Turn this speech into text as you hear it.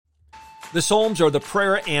The Psalms are the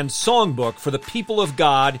prayer and songbook for the people of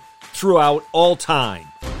God throughout all time.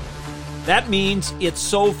 That means it's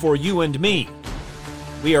so for you and me.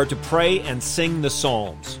 We are to pray and sing the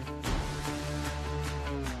Psalms.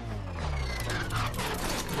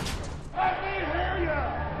 Let me hear you!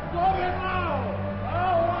 Go it loud!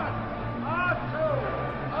 A1, A2,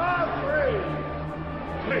 A3.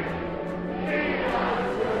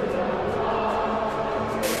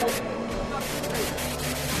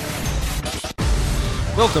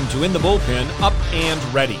 Welcome to In the Bullpen, Up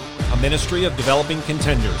and Ready, a ministry of developing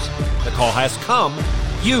contenders. The call has come.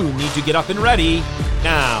 You need to get up and ready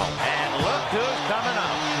now. And look who's coming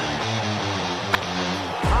up.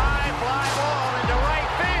 High fly ball into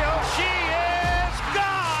right field. She is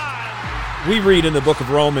gone. We read in the book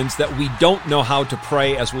of Romans that we don't know how to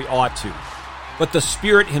pray as we ought to, but the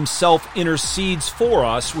Spirit Himself intercedes for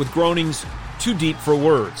us with groanings too deep for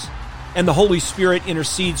words, and the Holy Spirit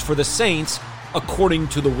intercedes for the saints according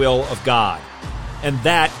to the will of God. And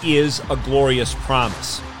that is a glorious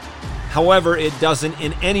promise. However, it doesn't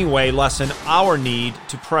in any way lessen our need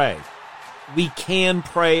to pray. We can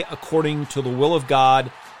pray according to the will of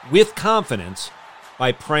God with confidence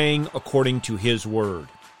by praying according to His Word.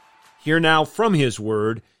 Hear now from His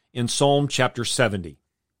Word in Psalm chapter 70.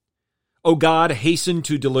 O God, hasten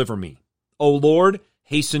to deliver me. O Lord,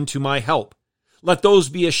 hasten to my help. Let those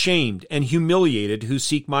be ashamed and humiliated who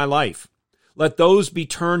seek my life. Let those be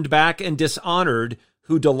turned back and dishonored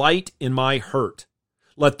who delight in my hurt.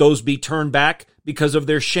 Let those be turned back because of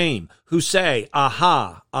their shame, who say,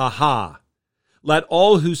 Aha, aha. Let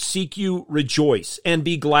all who seek you rejoice and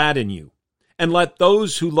be glad in you. And let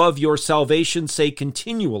those who love your salvation say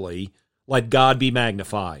continually, Let God be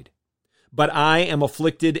magnified. But I am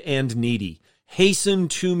afflicted and needy. Hasten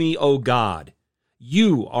to me, O God.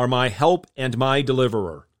 You are my help and my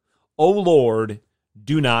deliverer. O Lord,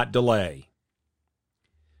 do not delay.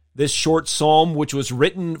 This short psalm, which was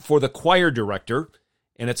written for the choir director,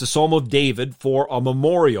 and it's a psalm of David for a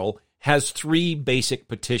memorial, has three basic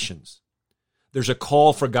petitions. There's a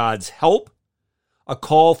call for God's help, a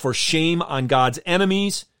call for shame on God's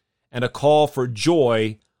enemies, and a call for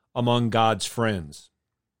joy among God's friends.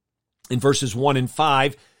 In verses 1 and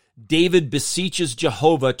 5, David beseeches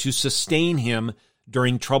Jehovah to sustain him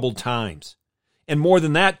during troubled times, and more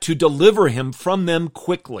than that, to deliver him from them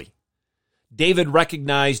quickly. David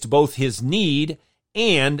recognized both his need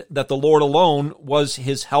and that the Lord alone was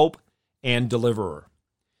his help and deliverer.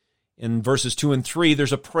 In verses 2 and 3,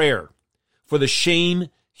 there's a prayer for the shame,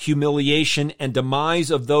 humiliation, and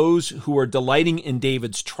demise of those who are delighting in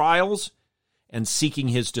David's trials and seeking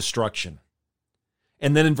his destruction.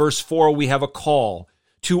 And then in verse 4, we have a call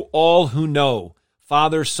to all who know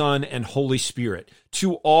Father, Son, and Holy Spirit,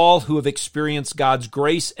 to all who have experienced God's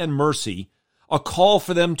grace and mercy, a call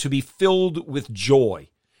for them to be filled with joy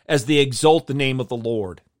as they exalt the name of the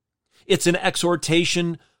Lord. It's an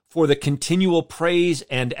exhortation for the continual praise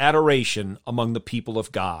and adoration among the people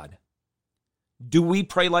of God. Do we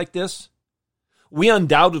pray like this? We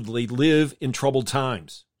undoubtedly live in troubled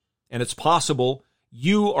times, and it's possible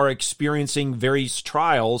you are experiencing various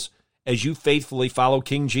trials as you faithfully follow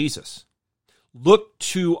King Jesus. Look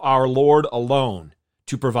to our Lord alone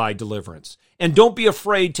to provide deliverance, and don't be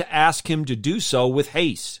afraid to ask Him to do so with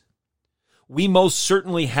haste. We most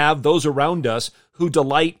certainly have those around us who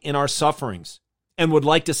delight in our sufferings and would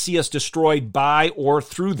like to see us destroyed by or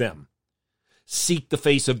through them. Seek the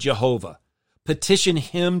face of Jehovah. Petition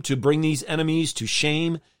Him to bring these enemies to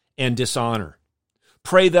shame and dishonor.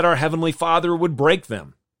 Pray that our Heavenly Father would break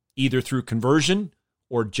them, either through conversion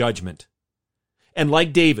or judgment. And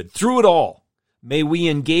like David, through it all, may we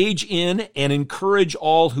engage in and encourage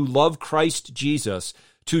all who love Christ Jesus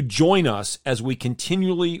to join us as we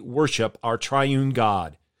continually worship our triune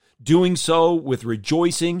God, doing so with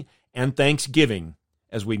rejoicing and thanksgiving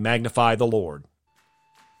as we magnify the Lord.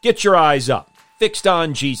 Get your eyes up, fixed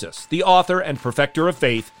on Jesus, the author and perfecter of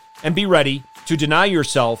faith, and be ready to deny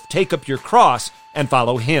yourself, take up your cross, and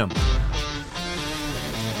follow Him.